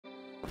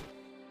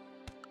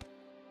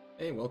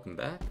Hey, welcome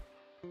back.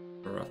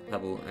 We're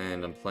Pebble,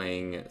 and I'm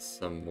playing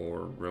some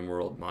more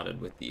RimWorld modded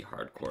with the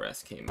hardcore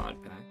SK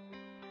mod pack.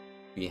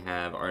 We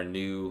have our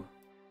new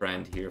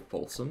friend here,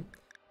 Folsom,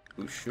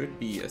 who should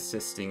be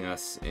assisting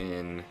us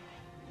in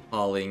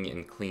hauling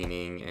and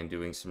cleaning and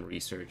doing some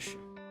research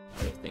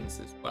of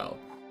things as well.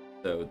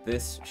 So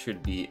this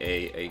should be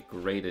a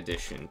great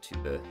addition to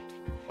the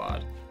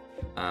squad.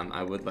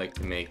 I would like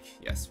to make,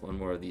 yes, one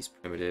more of these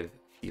primitive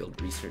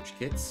field research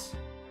kits.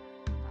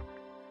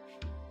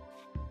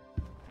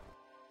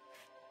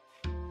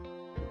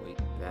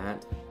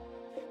 That.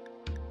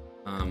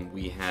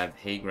 We have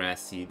hay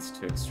grass seeds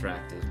to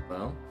extract as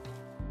well.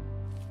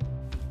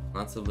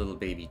 Lots of little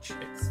baby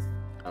chicks.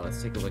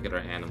 Let's take a look at our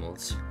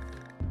animals.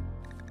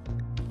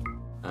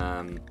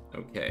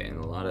 Okay, and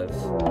a lot of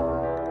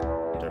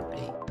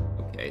underway.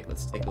 Okay,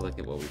 let's take a look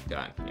at what we've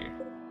got here.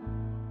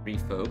 3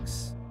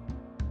 folks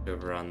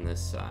over on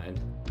this side.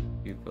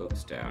 2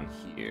 folks down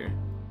here.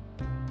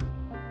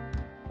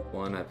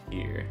 1 up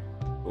here.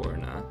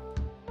 Borna.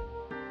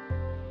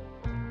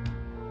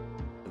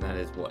 That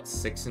is what,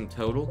 6 in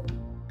total?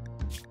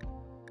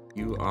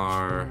 You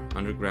are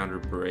underground or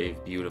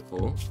brave,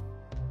 beautiful,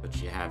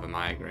 but you have a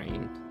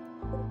migraine.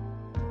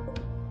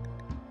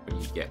 Or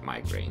you get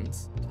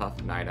migraines.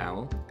 Tough, night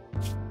owl.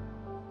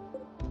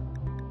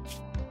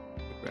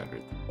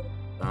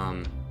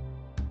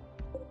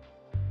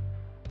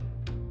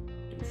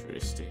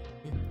 Interesting.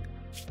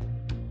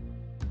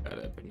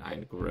 Got a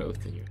benign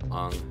growth in your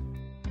lung.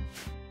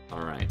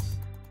 Alright.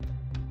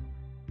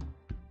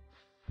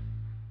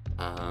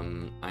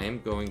 I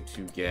am going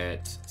to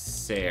get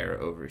Sarah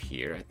over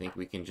here. I think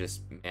we can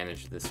just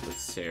manage this with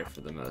Sarah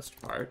for the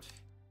most part.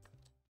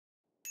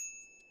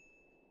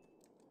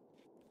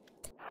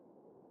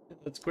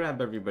 Let's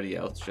grab everybody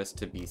else just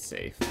to be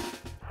safe.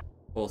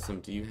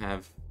 Folsom, do you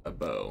have a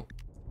bow?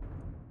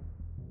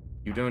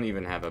 You don't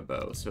even have a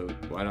bow, so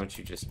why don't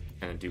you just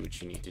kind of do what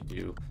you need to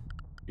do?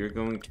 You're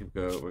going to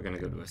go, we're going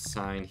to go to a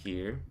sign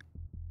here.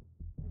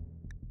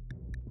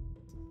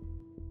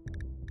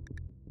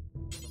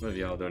 Some of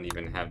y'all don't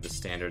even have the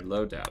standard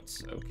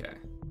loadouts. Okay.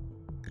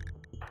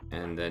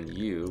 And then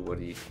you,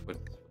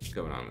 what's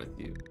going on with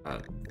you?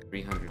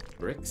 300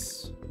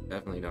 bricks?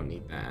 Definitely don't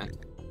need that.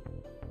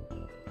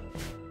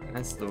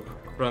 That's the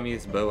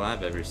crummiest bow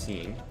I've ever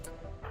seen.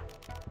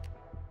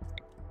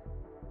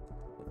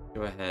 Let's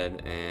go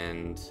ahead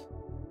and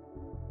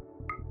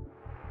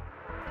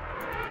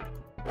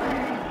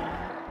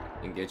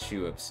get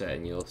you upset,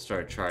 and you'll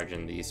start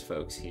charging these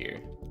folks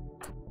here.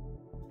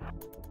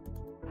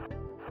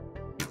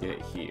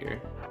 Get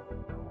here.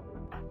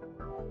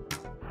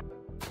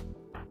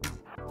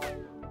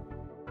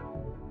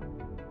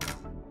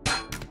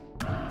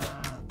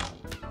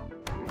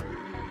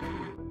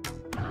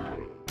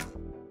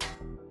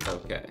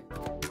 Okay.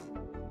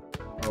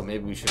 Oh,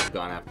 maybe we should have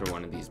gone after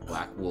one of these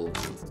black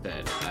wolves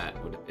instead.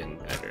 That would have been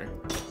better.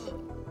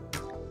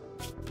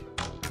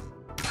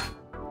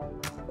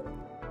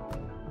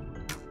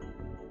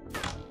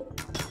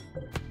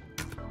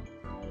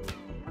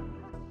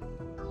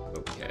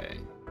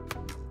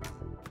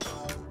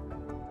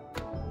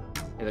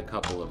 Hit a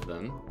couple of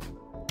them.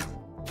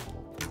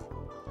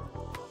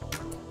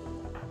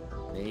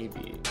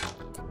 Maybe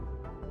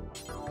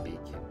we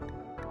can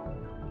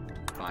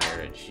fire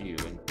at you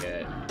and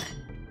get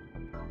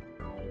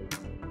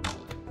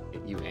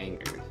you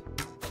angered.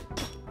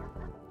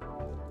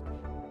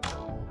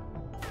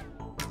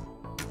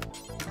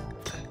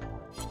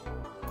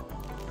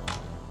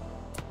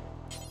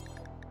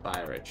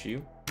 Fire at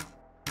you.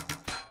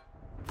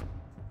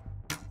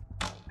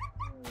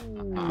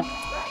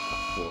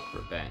 For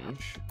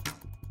revenge.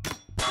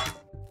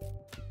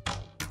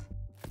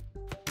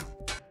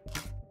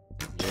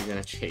 You're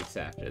gonna chase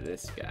after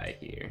this guy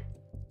here.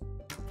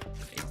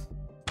 Right.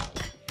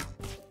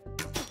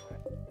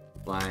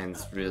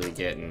 Lion's really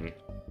getting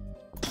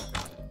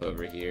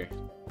over here.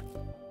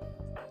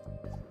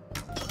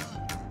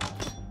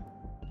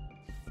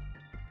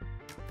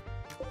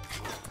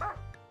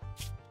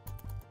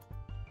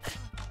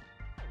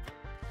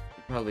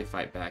 Probably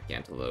fight back,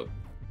 Antelope.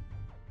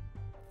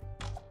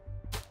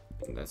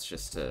 That's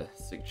just a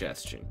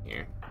suggestion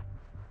here.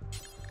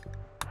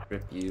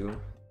 Rip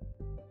you.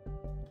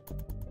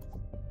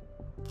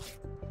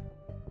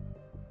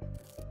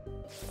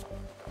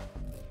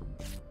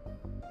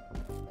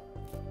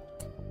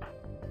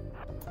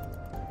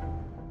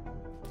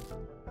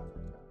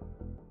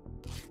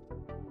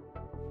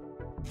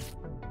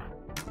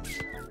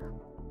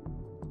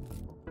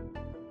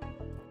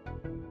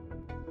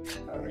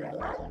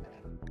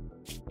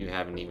 You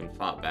haven't even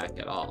fought back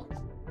at all.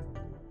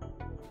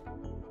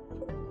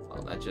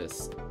 That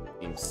just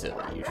seems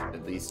silly. You should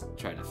at least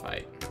try to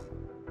fight.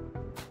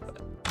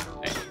 But,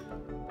 hey,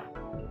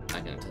 I'm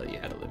not gonna tell you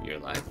how to live your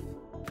life.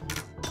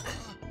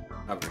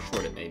 However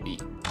short it may be.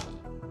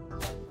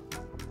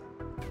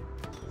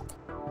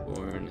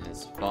 Born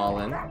has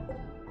fallen.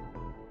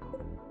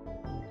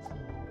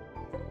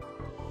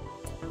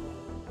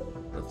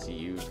 Let's see,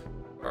 you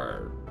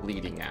are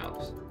bleeding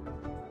out.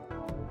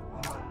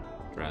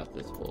 out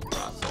this whole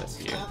process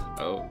here.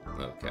 Oh,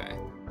 okay.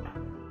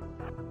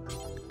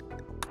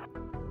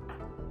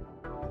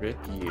 Rip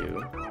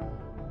you.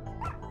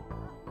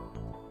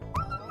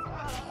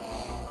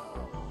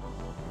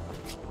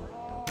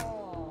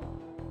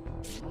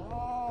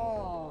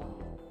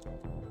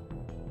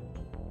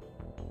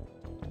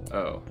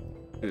 Oh,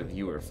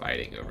 you were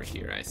fighting over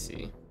here, I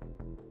see.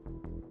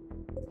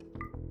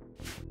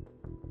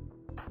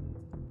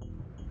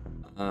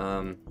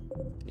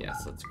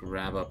 Yes, let's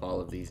grab up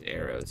all of these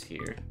arrows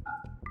here.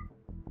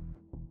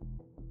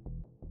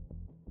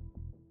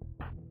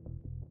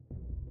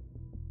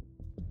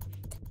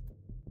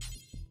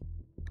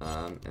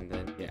 And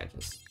then, yeah,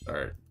 just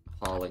start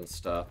hauling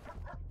stuff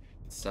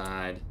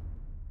inside.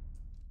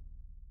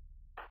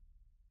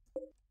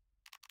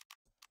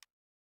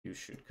 You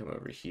should come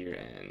over here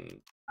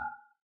and...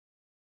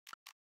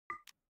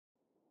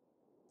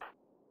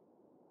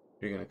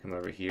 You're gonna come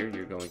over here,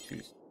 you're going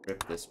to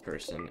strip this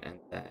person and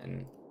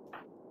then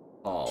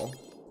haul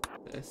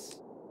this.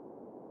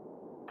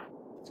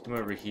 Let's come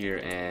over here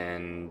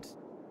and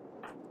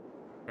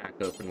crack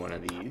open one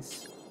of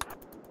these.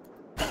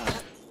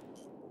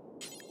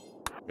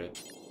 Strip,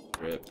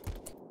 strip.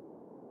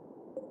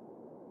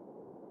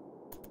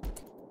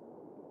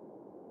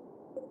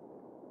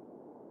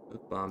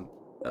 Boot bomb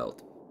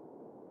belt.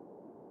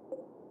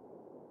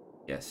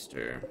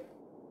 Yester.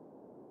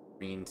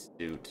 Green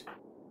suit.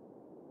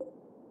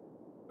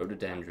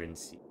 Rhododendron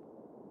seed.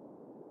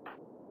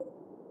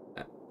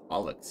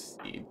 Pollux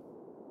seed.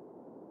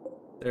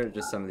 There are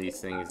just some of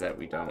these things that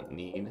we don't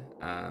need.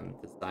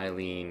 The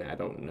xylene, I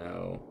don't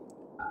know.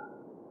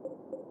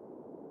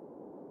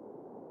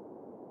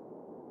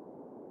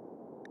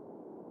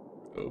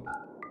 Oh.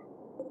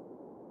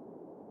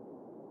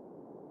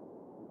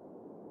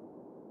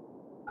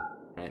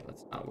 Right,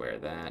 let's not wear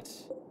that.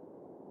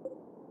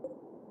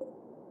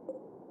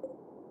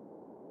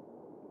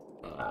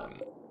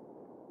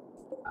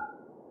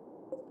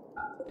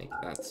 I think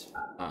that's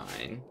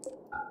fine.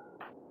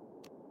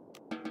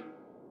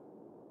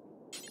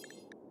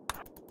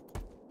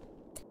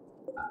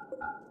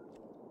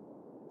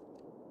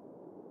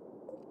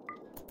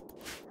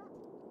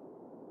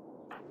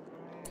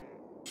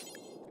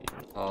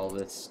 All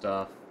this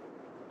stuff.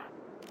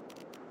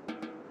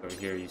 Over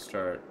here you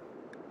start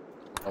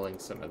hauling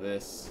some of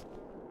this.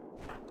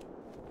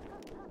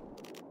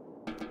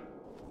 What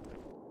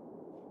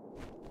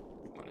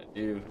you want to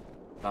do,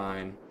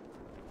 fine.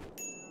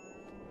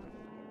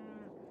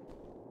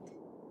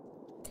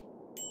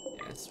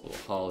 Yes, we'll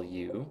haul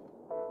you.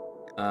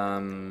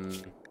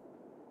 Don't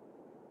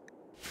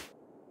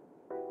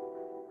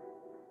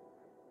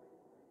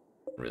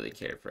really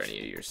care for any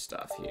of your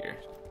stuff here.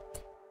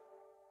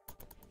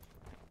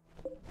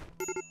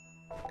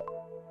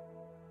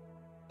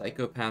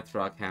 Psychopath,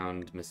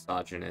 rockhound,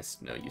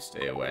 misogynist. No, you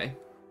stay away.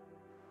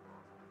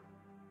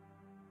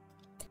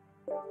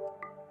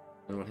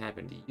 And what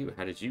happened to you?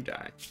 How did you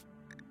die?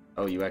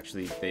 Oh, you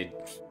actually, they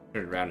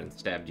turned around and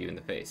stabbed you in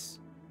the face.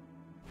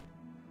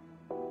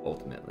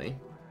 Ultimately.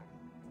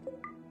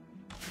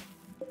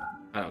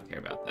 I don't care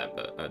about that,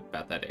 but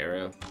about that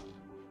arrow.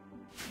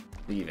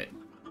 Leave it.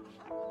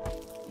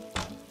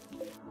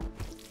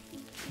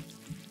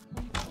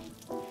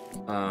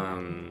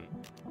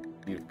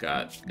 We've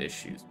got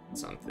issues with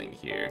something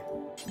here.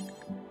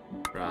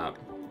 Drop.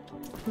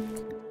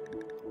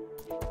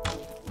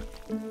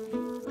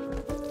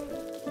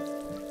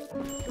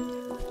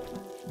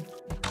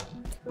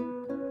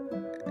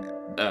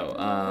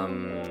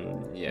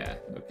 Oh, yeah,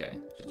 okay.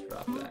 Just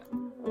drop that.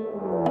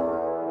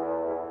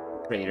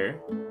 Traitor.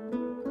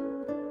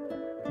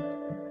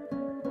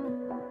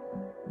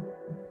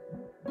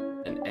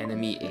 An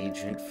enemy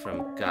agent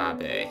from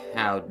Gabe.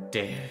 How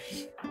dare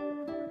you?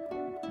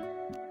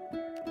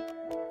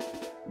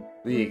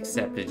 We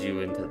accepted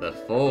you into the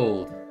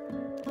fold.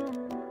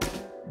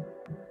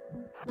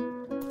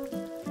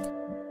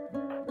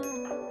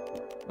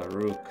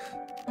 Baruch.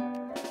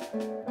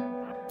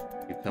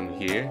 You come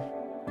here.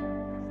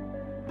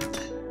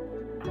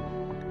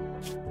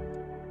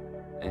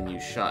 And you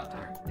shot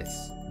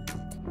Darkness.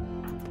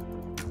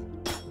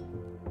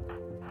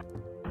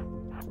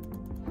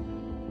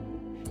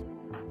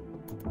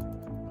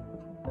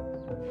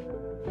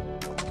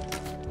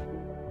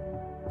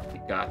 We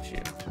got you.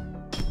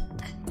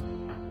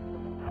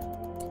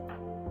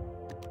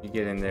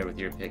 Get in there with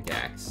your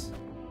pickaxe.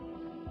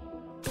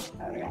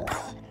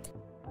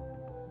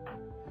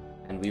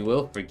 And we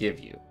will forgive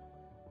you.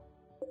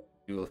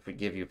 We will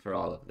forgive you for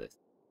all of this.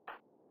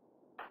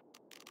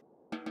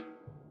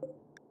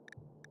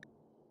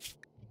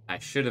 I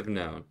should have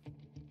known.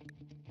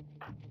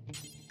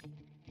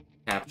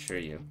 Capture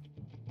you.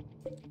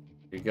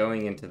 You're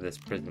going into this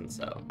prison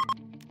cell.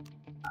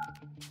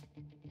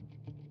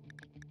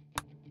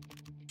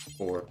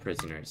 4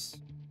 prisoners.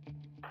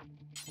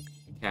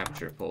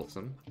 Capture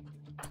Folsom.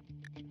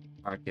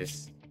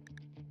 Arcus.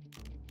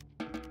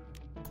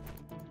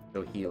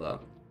 Gohilo.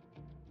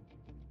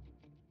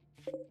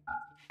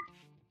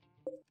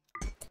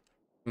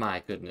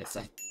 My goodness,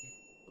 I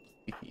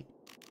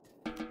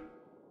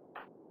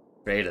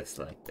trade us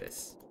like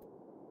this.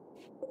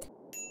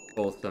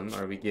 Wholesome,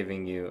 are we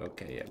giving you...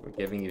 Okay, yeah, we're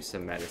giving you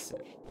some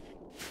medicine.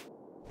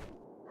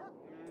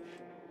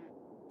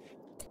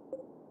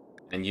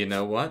 And you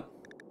know what?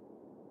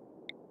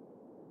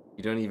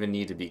 You don't even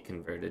need to be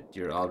converted.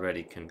 You're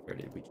already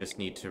converted. We just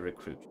need to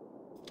recruit.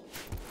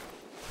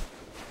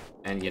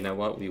 And you know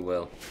what? We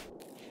will.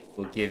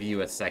 We'll give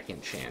you a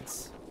second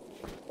chance.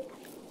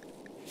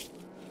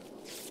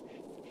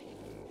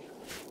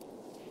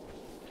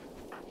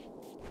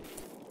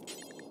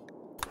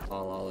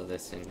 All of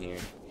this in here.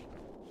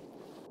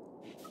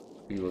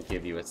 We will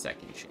give you a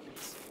second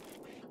chance.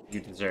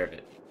 You deserve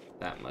it.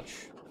 That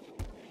much.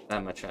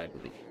 That much I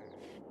believe.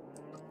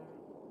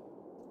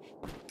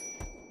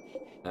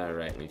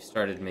 Alright, we've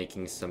started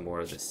making some more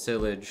of the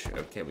silage.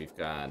 Okay, we've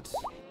got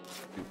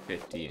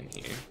 250 in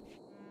here.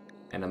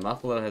 And a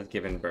muffalo has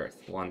given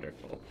birth.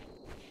 Wonderful.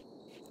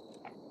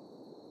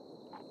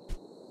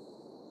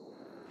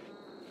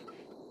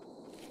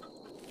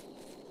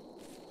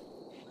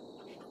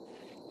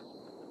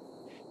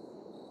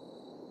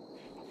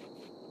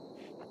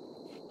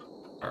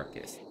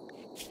 Carcass.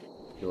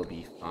 You'll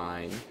be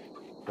fine.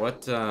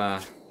 What,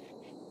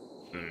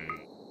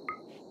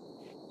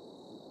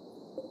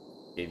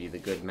 Gave you the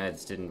good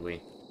meds, didn't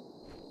we?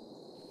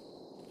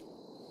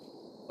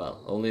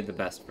 Well, only the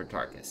best for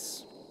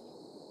Tarkus.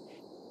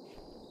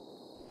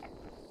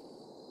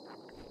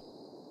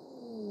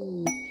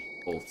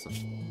 Wholesome.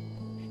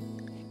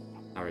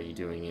 How are you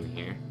doing in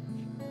here?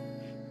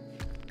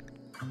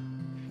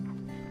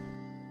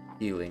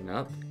 Healing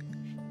up.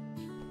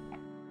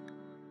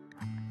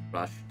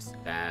 Rushed,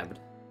 stabbed.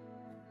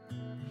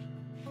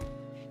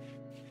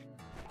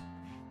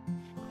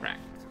 Cracked.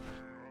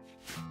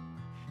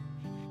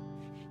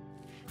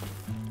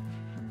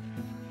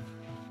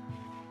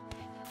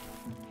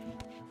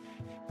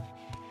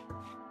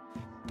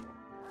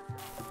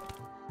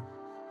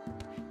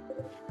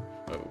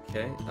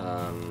 Okay,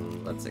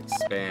 let's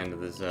expand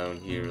the zone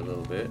here a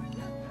little bit.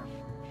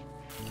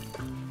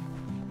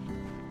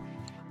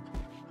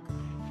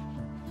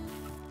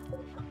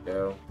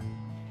 Go.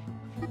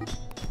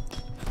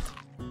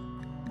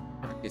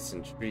 Marcus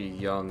and Tree,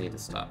 y'all need to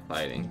stop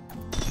fighting.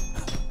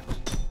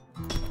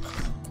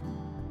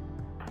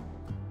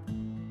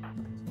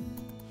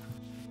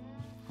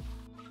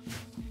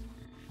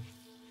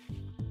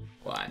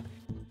 Why?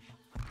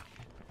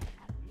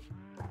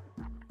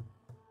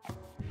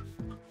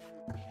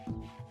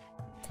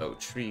 Oh,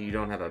 Tree, you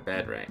don't have a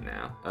bed right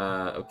now.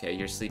 Okay,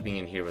 you're sleeping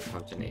in here with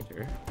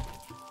Huntinator.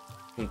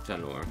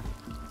 Huntanor.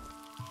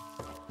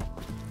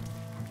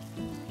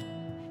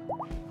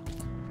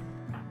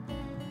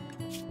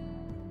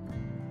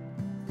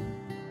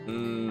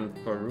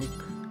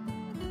 Farouk.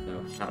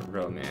 No, not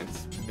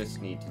romance. You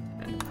just need to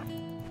tend.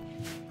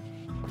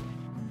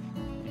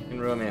 You can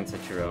romance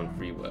at your own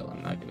free will.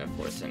 I'm not gonna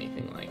force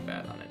anything like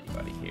that on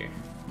anybody here.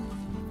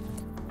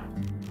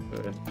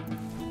 Good.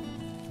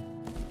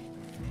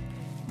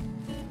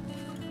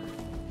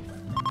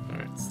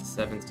 Alright, it's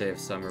the 7th day of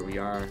summer. We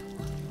are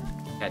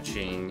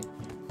catching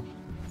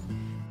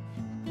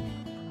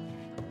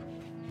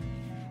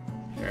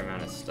a fair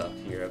amount of stuff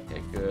here.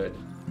 Okay, good.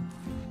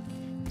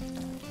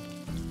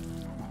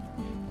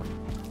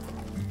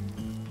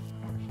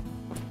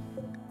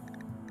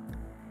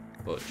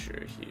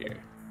 Butcher here.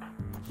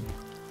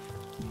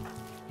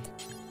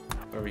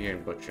 Over here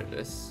and butcher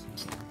this.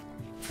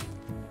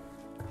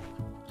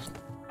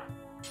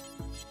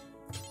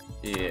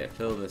 Yeah,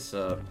 fill this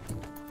up.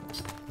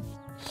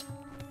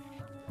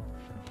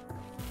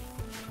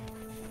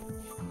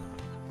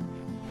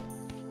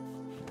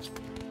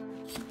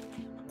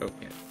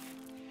 Okay.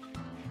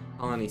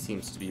 Colony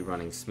seems to be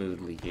running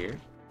smoothly here.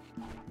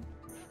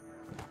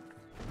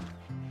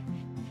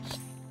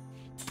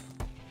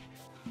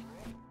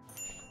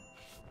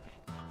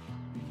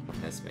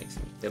 Let's make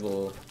some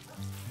Pebble.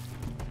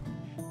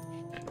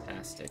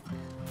 Fantastic.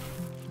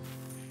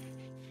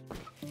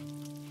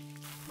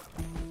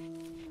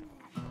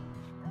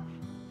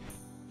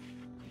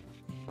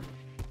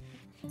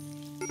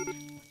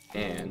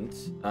 And,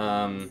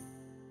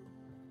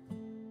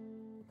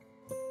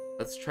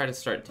 let's try to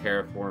start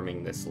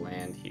terraforming this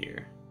land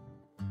here.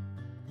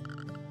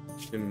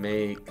 To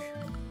make,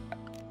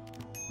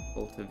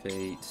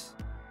 cultivate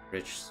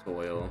rich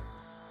soil.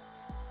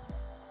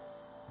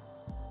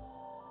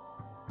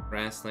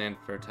 Grassland,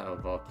 fertile,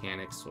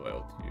 volcanic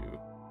soil to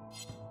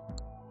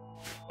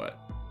what?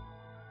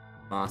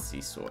 Mossy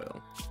soil.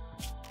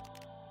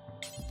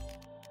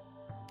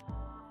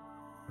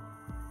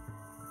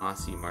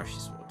 Mossy, marshy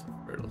soil to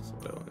fertile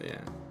soil,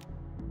 yeah.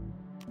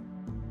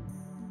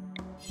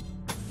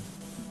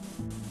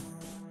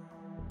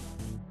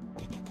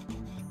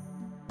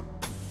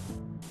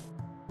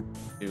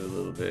 Do a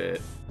little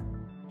bit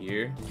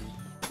here.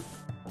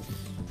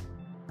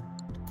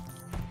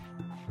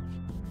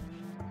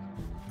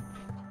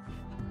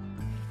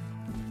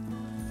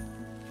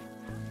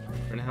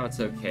 For now, it's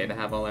okay to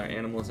have all our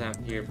animals out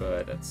here,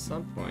 but at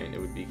some point, it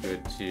would be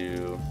good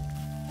to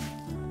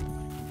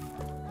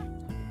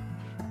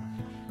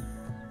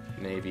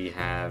maybe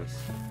have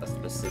a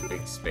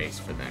specific space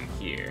for them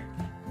here.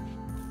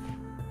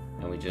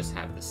 and we just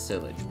have the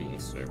silage being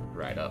served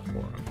right up for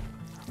them.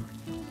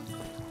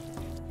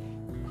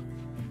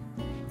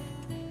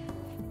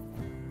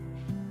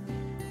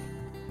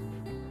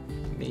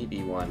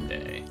 Maybe one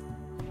day.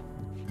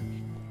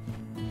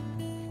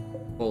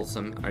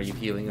 Wholesome, are you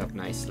healing up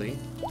nicely?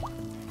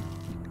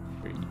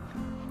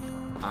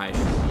 I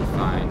should be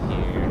fine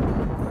here.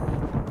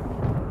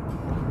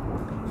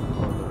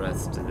 All the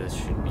rest of this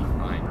should be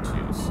fine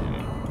too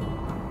soon.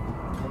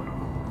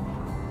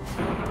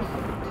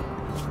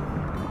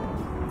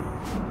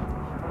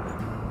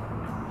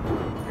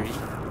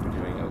 We're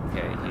doing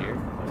okay here.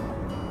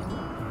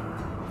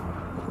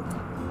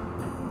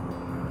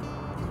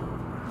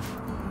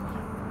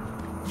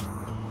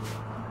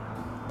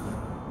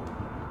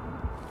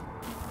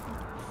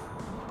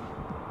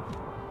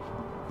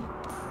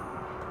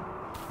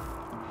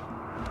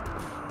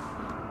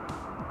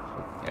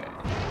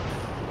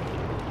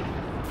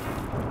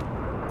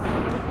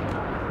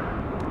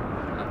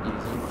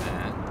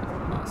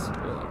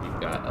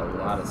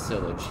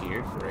 Silage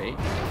here, great.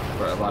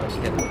 Or a lot of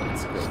Pebble,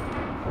 that's good.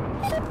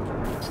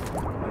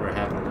 We're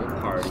having a little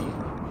party.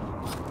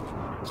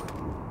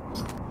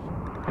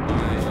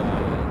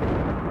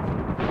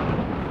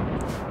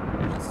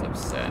 I'm just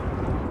upset.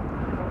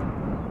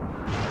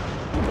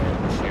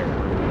 Share a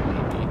room,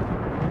 maybe.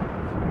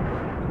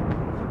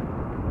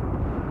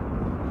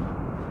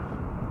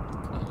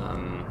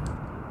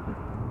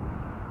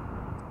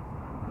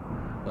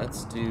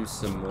 Let's do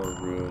some more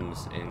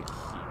rooms in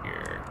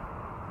here.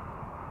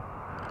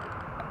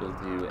 We'll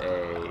do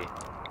a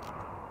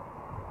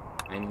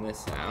find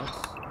this out.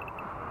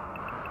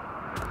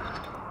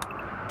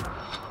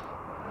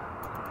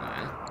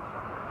 That.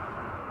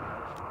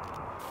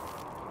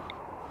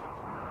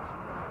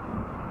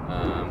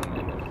 And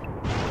then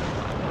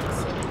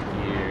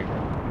 5x7 here.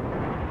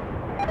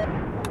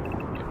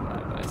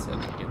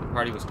 5x7 here. The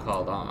party was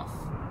called off.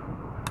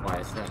 Why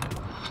is that?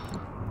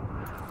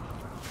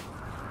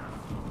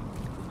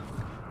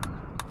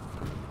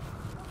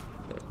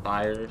 Is there a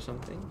fire or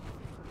something?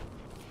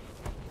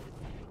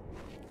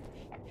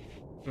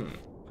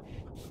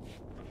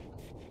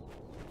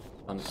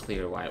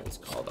 Unclear why it was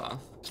called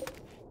off.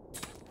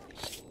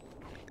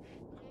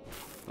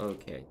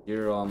 Okay,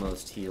 you're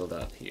almost healed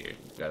up here.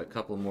 We've got a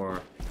couple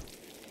more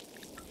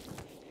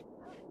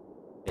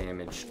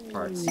damaged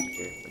parts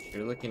here, but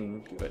you're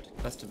looking good.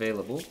 Quest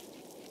available.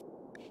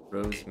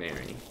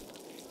 Rosemary.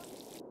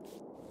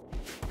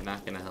 We're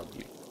not gonna help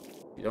you.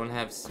 We don't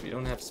have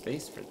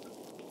space for this.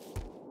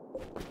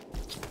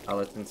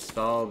 Let's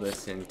install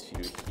this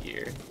into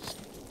here.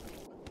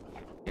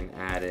 And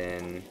add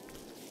in.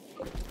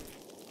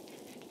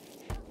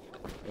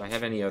 Do I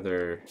have any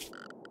other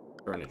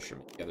furniture?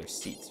 Any other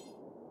seats?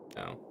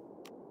 No.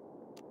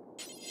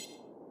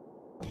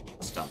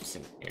 Stumps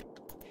in here.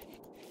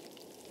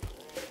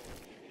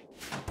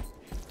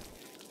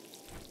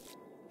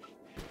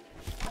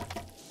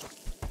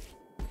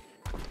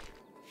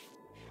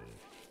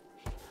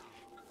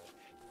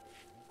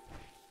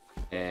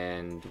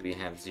 And we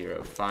have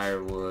 0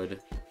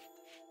 firewood.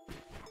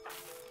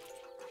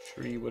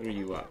 Tree, what are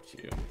you up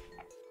to?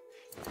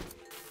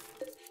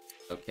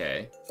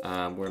 Okay,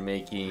 we're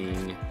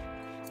making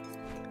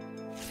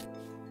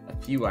a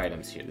few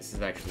items here. This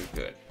is actually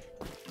good.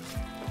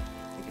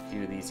 Take a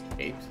few of these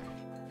capes.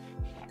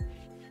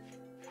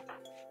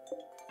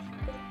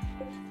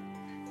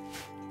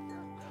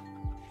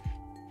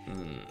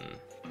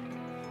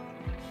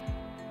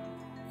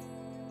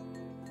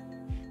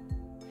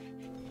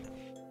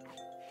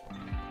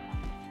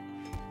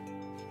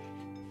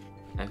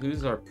 Now,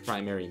 who's our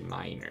primary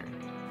miner?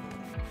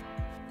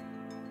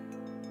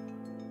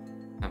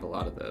 Have a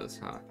lot of those,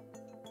 huh?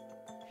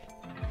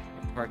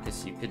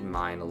 Carcass, you could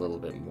mine a little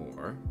bit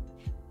more.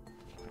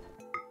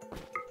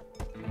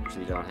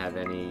 Actually, don't have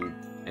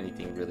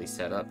anything really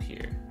set up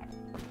here.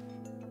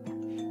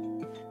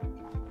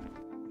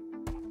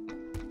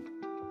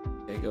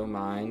 Okay, go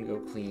mine, go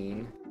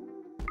clean,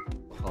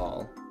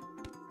 haul.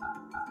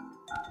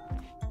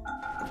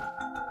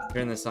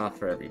 Turn this off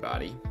for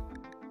everybody.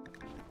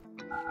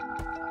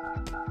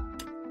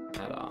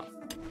 That off.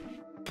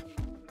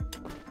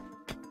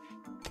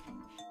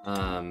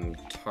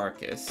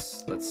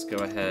 Carcass. Let's go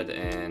ahead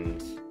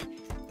and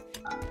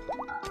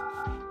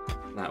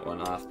that one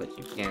off, but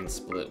you can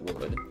split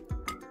wood.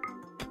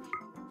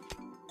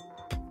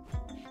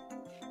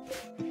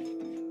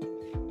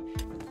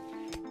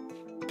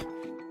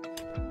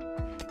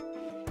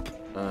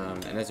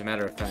 And as a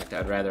matter of fact,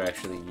 I'd rather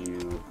actually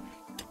you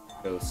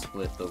go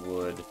split the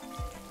wood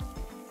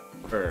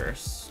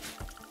first.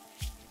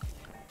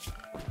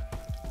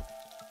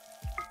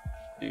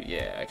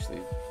 Yeah,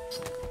 actually,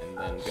 and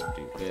then go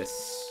do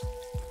this.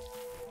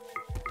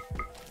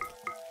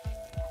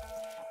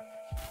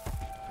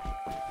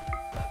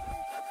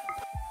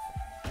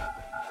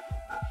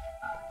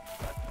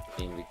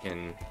 And we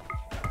can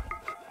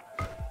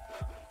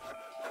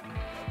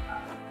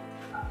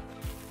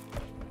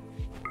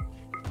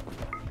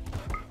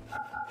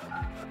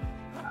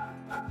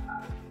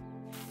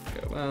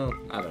go, well,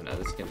 I don't know,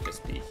 this can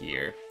just be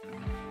here.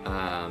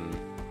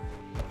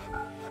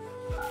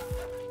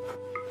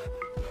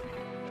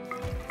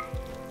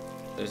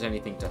 there's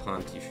anything to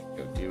hunt, you should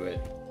go do it.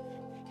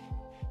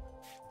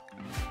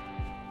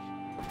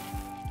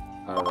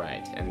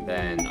 Alright, and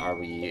then are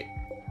we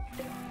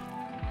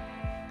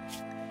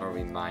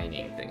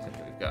mining things?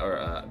 Okay, we've got,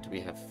 or do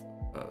we have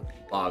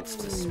logs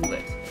to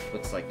split?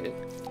 Looks like it.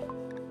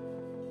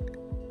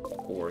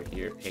 4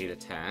 here, paid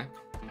attack.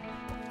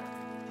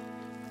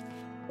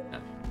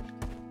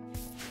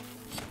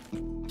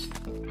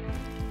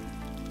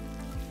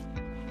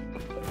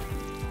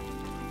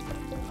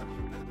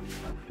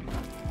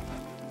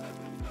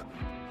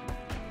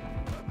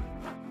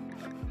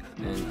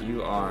 And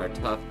you are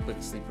tough, quick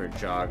sleeper,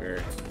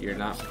 jogger. You're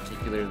not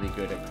particularly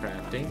good at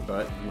crafting,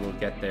 but you will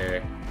get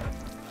there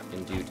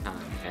in due time.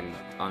 And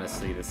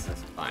honestly, this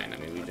is fine. I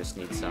mean, we just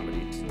need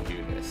somebody to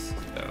do this,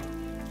 so.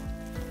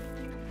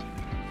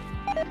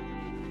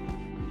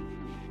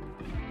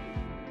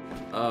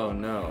 Oh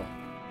no.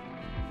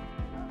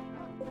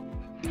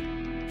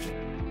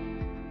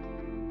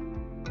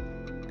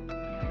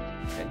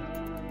 Okay.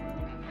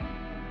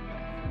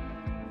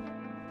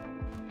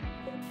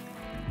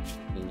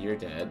 And you're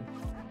dead.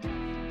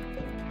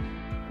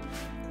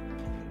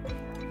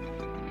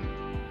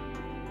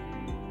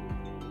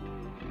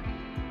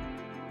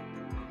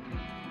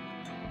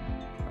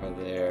 Are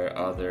there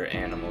other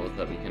animals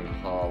that we can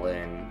haul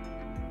in?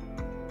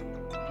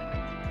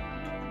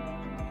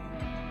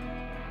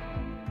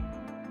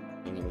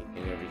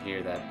 Anything over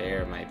here? That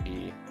bear might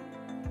be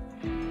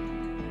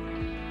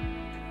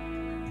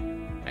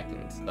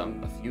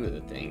attacking a few of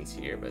the things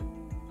here, but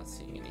not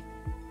seeing anything.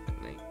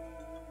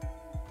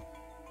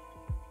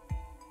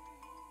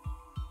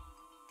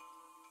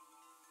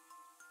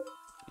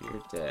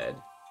 You're dead.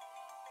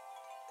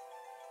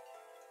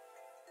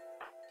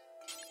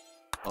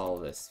 All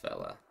this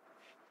fella.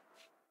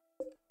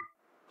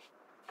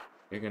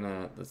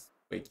 Let's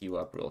wake you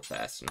up real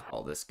fast and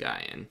haul this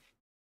guy in.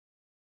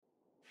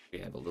 We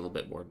have a little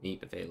bit more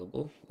meat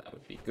available. That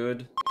would be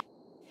good.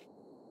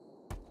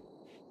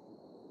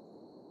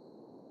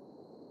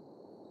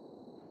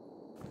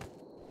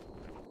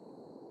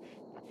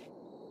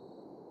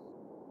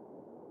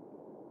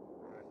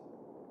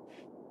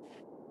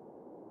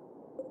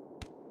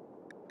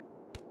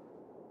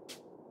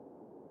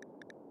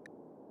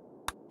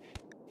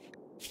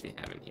 We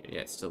have in here.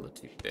 Yeah, it's still the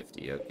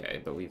 250.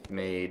 Okay, but we've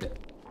made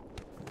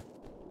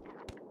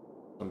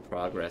some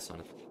progress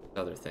on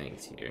other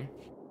things here.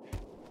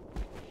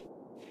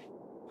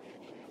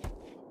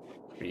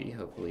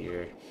 Hopefully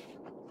you're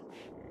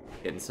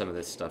getting some of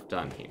this stuff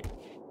done here.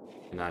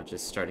 And not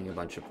just starting a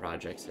bunch of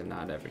projects and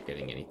not ever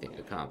getting anything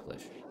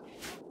accomplished.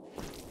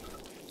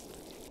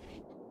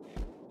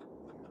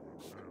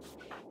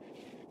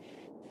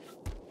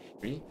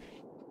 3.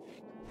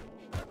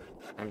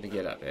 Time to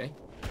get up, eh?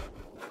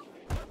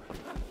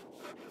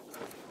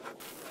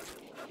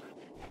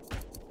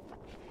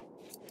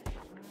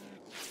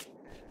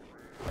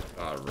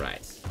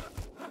 Alright.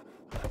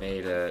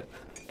 Made a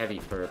heavy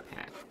fur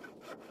pack.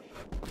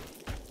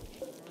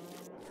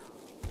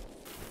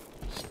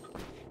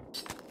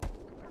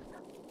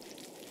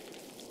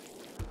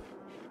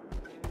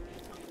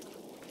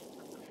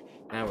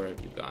 Now where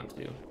have you gone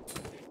to?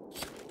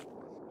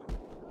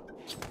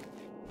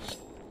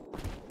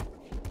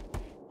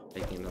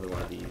 Taking another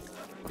one of these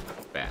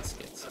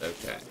baskets.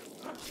 Okay.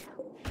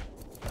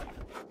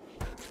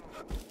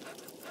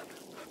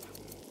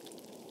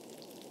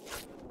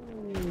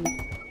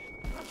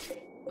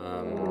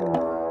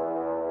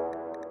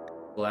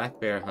 Black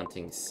bear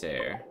hunting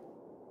sare.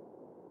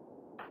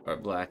 Or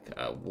black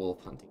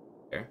wolf hunting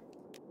sare.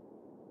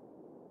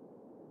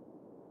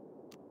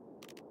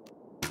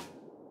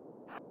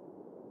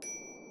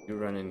 You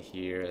run in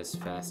here as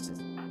fast as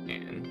you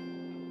can.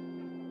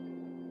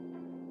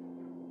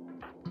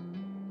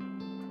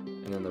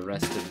 And then the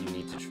rest of you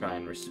need to try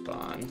and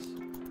respond.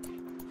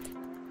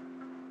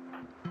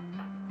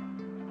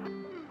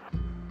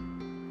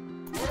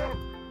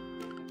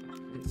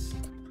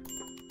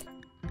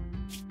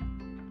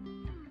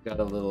 Got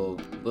a little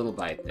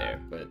bite there,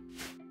 but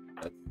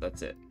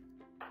that's it.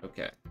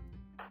 Okay.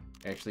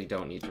 I actually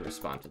don't need to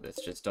respond to this,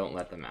 just don't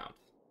let them out.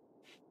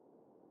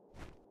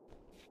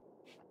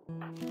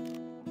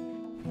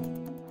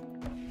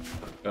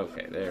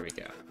 Okay, there we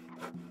go.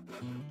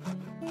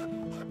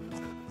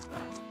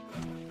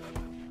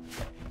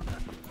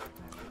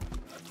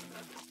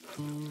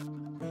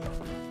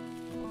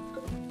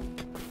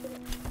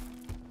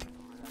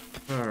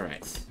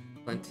 Alright,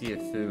 plenty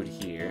of food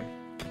here.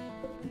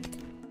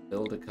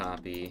 Build a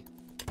copy.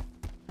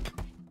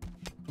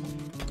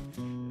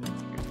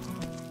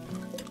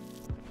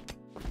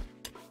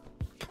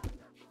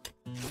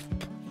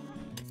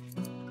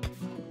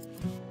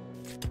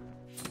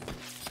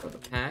 So the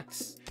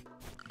packs.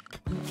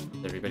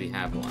 Does everybody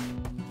have one?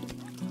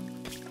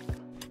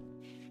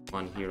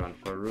 One here on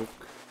Farouk.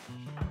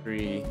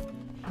 3.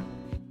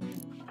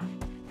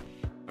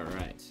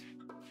 Alright.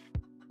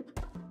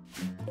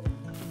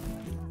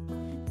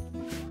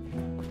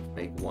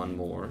 Make one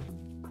more.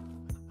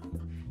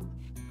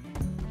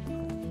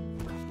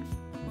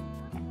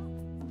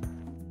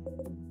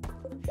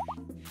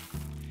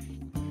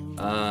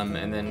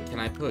 And then can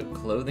I put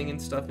clothing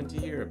and stuff into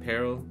here?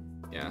 Apparel?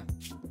 Yeah.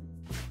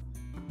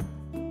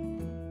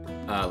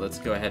 Let's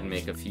go ahead and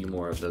make a few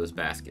more of those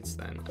baskets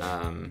then.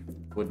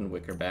 Wooden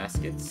wicker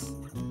baskets.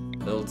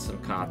 Build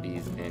some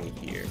copies in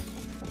here.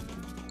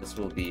 This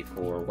will be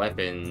for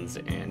weapons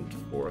and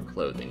for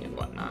clothing and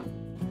whatnot.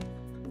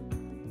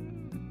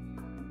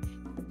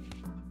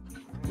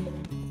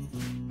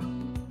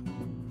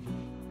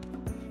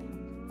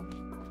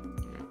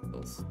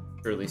 We'll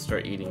surely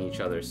start eating each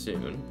other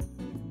soon.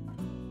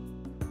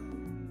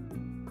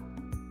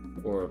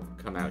 Or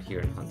come out here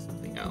and hunt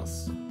something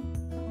else.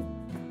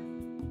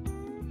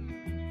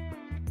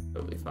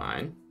 Totally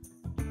fine.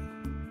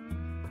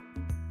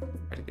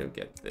 Gotta go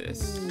get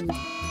this.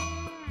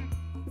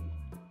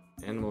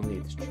 Animal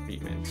needs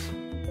treatment.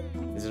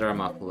 Is it our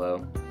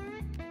Muffalo?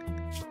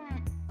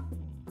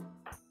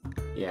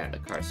 Yeah, the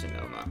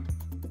carcinoma.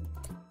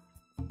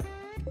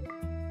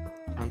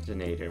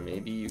 Contonator,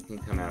 maybe you can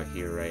come out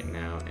here right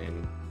now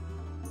and...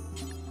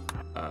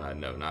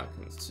 no, not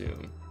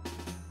consume.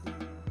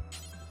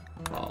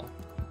 Call.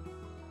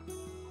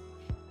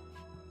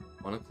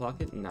 1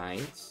 o'clock at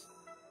night.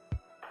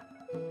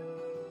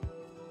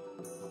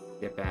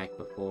 Get back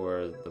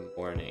before the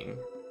morning.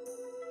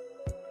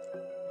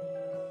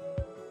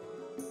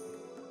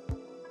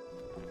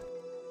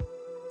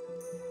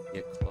 3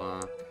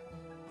 o'clock.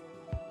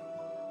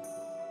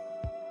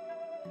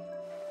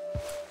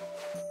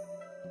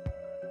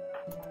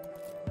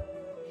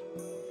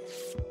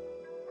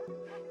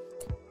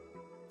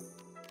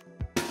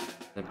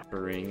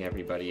 Bring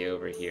everybody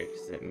over here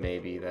because it may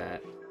be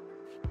that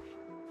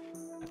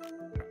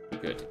I'm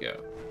good to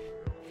go.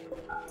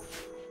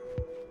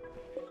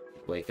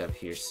 Wake up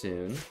here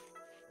soon.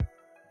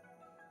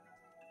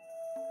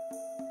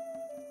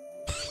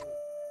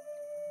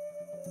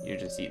 You're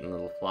just eating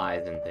little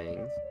flies and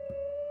things.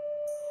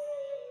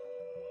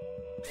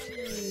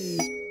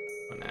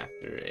 One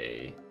after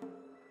a...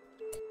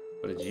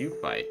 What did you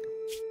fight?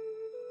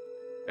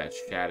 That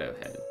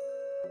Shadowhead.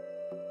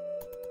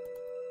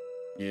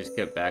 You just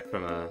get back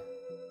from a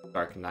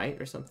dark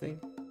night or something?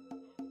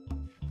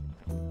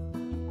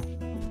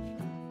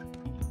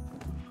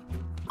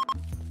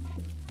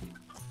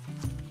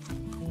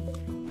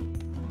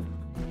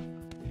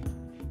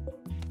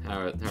 How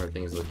are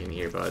things looking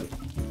here, bud?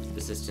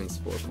 Resistance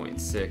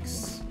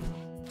 4.6.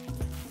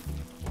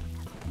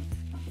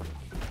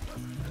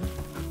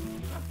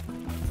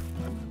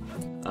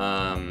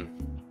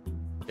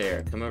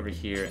 There, come over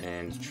here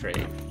and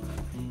trade.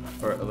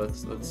 Or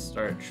let's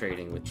start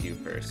trading with you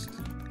first.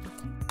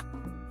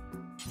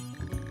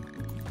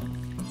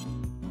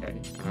 Okay,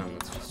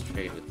 let's just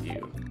trade with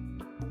you.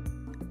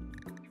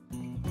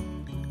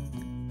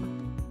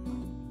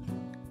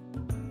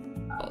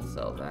 I'll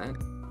sell that.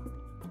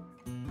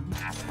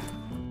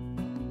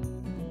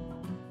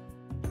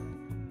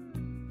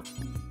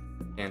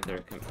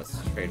 Panther, let's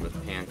trade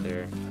with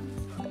Panther.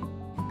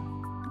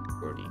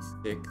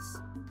 46.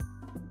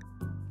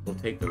 We'll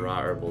take the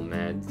raw herbal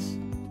meds.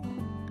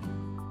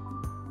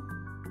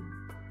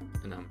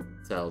 And I'll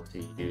sell to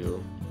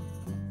you.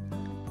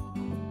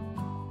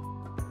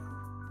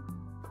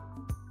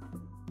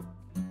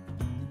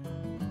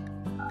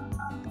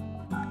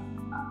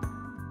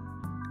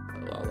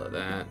 All of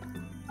that.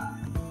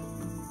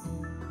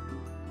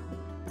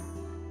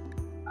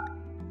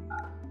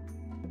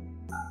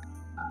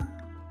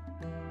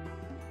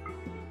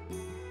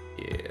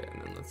 Yeah,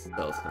 and then let's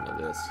sell some of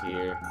this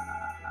here.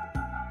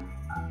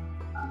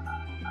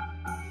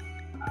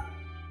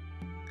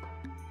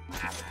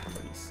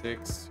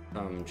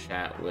 Come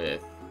chat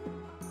with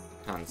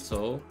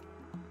Console.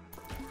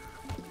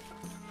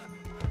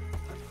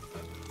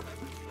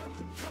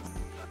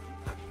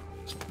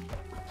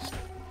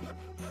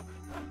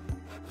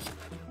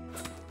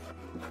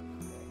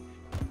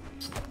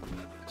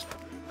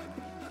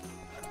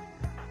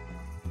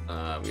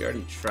 We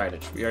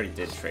already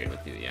did trade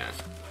with you, yeah.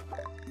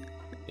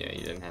 Yeah,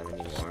 you didn't have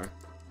any more.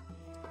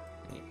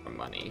 I need more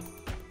money.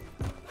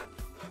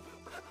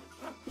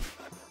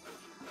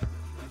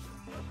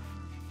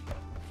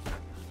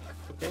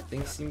 Okay,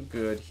 things seem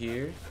good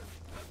here.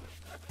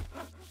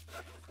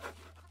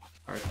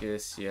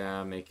 Arcus,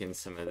 yeah, making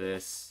some of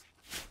this.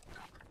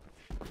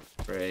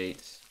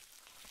 Great.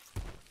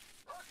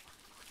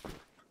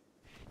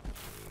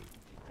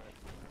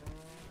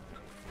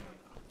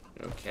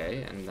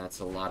 Okay, and that's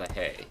a lot of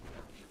hay.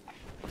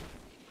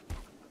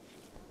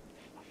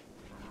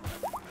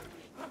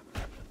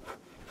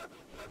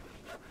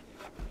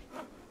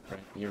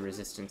 Your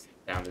resistance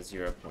down to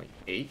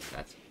 0.8.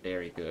 That's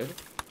very good.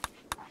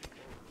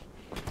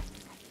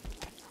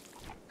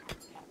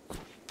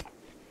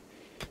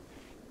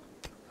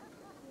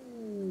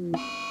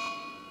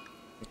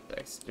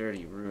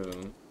 Dexterity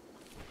room.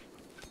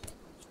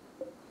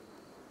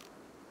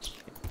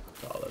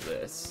 All of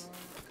this.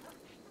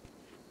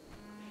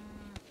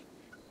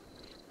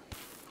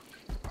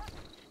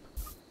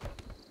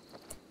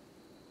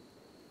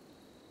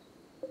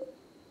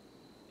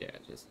 Yeah,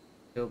 just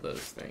kill those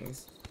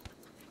things.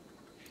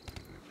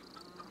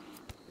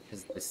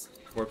 Because this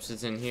corpse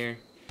is in here.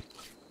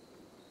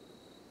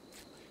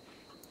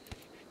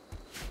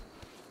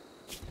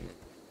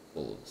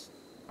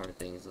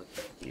 things look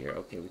here.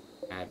 Okay, we can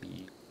grab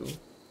you.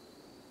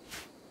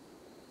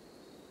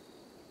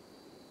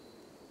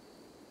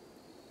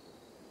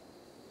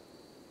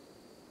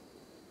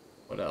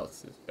 What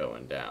else is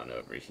going down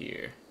over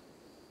here?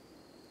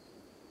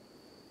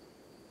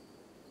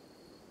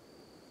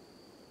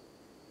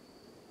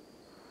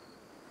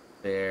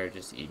 They're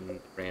just eating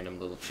random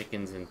little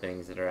chickens and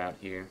things that are out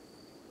here.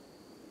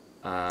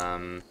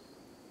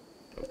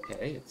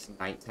 Okay, it's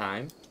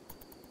nighttime.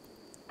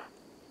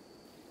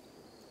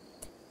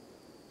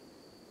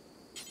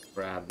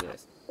 Grab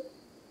this.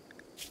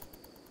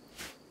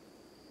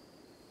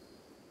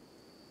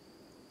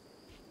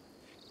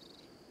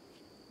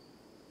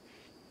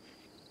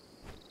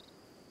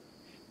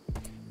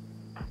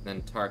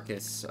 Then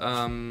Tarkus,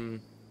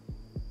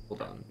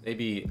 hold on.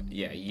 Maybe,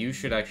 yeah, you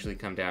should actually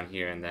come down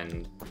here and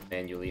then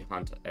manually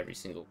hunt every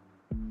single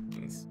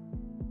things.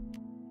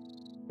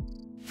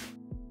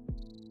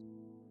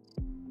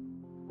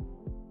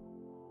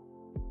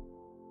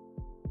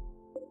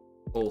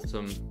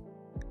 Wholesome.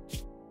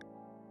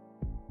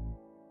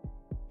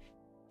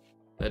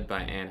 Led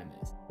by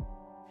animus.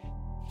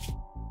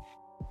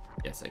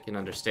 Yes, I can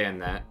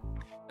understand that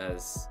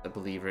as a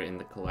believer in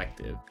the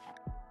collective.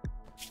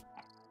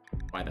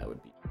 Why that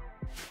would be.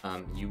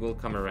 You will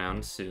come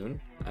around soon,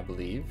 I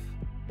believe.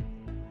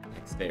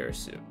 Next day or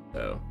soon,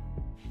 so.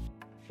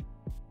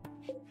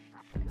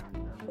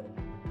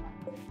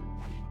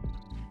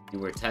 You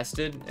were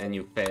tested and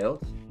you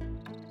failed.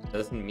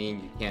 Doesn't mean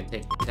you can't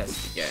take the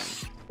test again.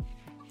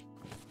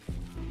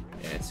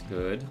 Yeah, it's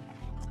good.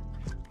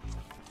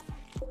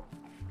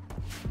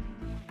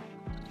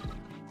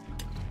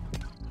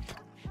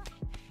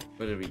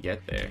 What did we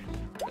get there?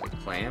 A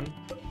clam?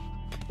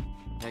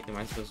 What the heck am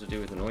I supposed to do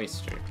with an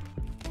oyster?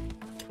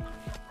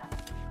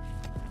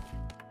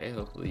 Okay,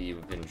 hopefully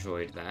you've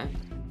enjoyed that.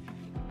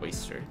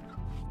 Oyster.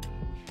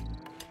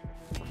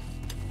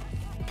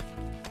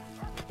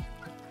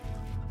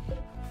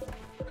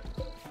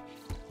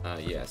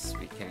 Yes,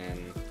 we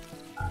can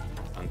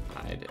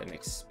unhide and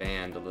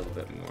expand a little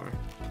bit more.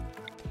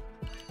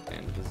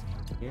 And this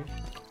here.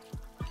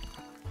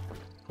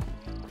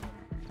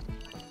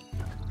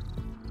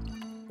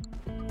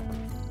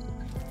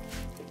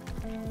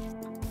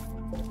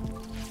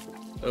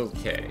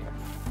 Okay,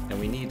 and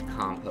we need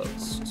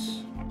compost.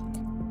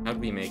 How do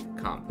we make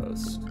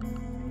compost?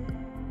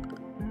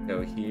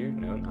 Go here?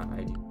 No, not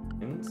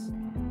ideas.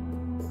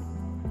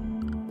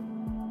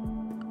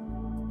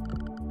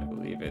 I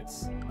believe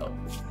it's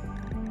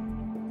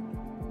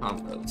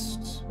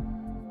compost.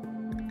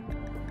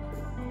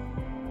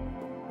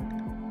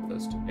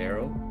 Goes to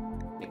barrel.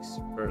 Makes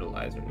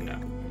fertilizer. No.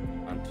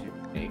 Want to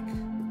make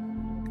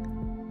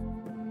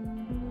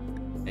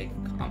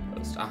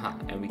compost. Aha,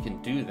 and we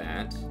can do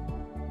that.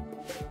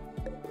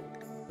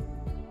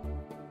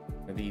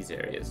 These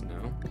areas,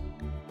 no?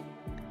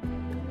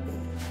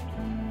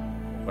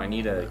 Do I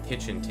need a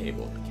kitchen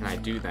table? Can I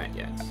do that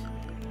yet?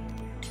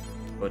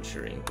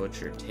 Butchering,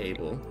 butcher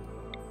table.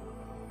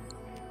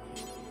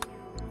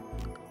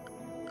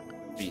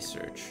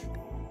 Research.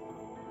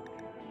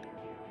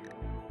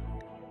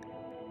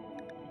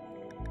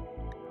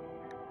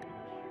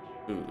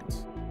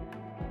 Foods.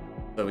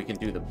 So we can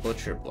do the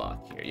butcher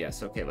block here.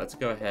 Yes, okay, let's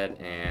go ahead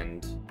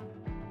and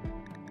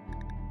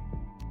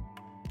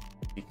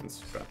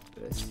deconstruct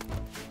this.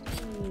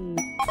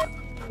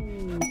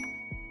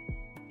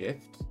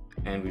 Gift.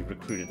 And we've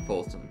recruited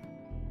Folsom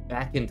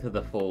back into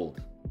the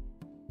fold.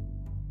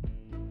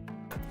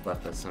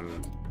 Left us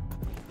some.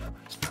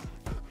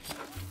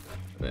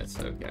 That's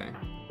okay.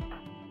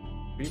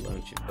 Why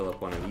don't you fill up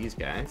one of these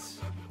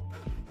guys?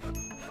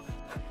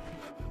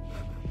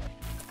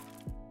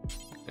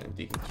 And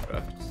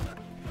deconstruct.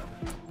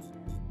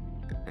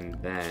 And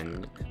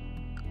then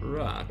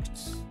construct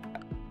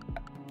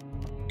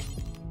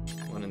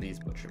one of these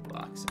butcher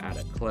blocks. Add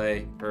a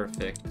clay.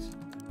 Perfect.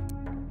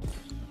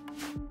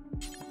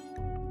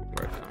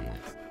 Work on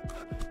this.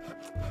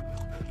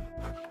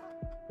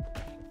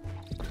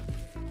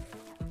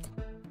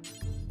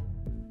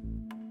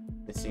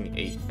 Missing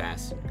 8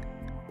 fasteners.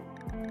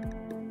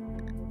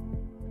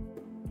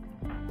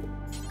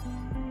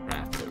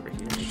 Craft over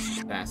here. Make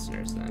some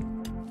fasteners then.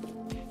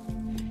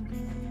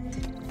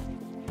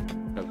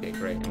 Okay,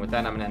 great. And with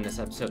that, I'm going to end this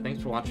episode.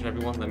 Thanks for watching,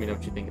 everyone. Let me know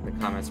what you think in the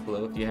comments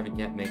below. If you haven't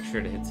yet, make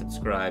sure to hit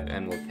subscribe,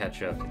 and we'll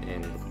catch up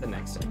in the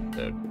next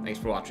episode. Thanks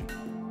for watching.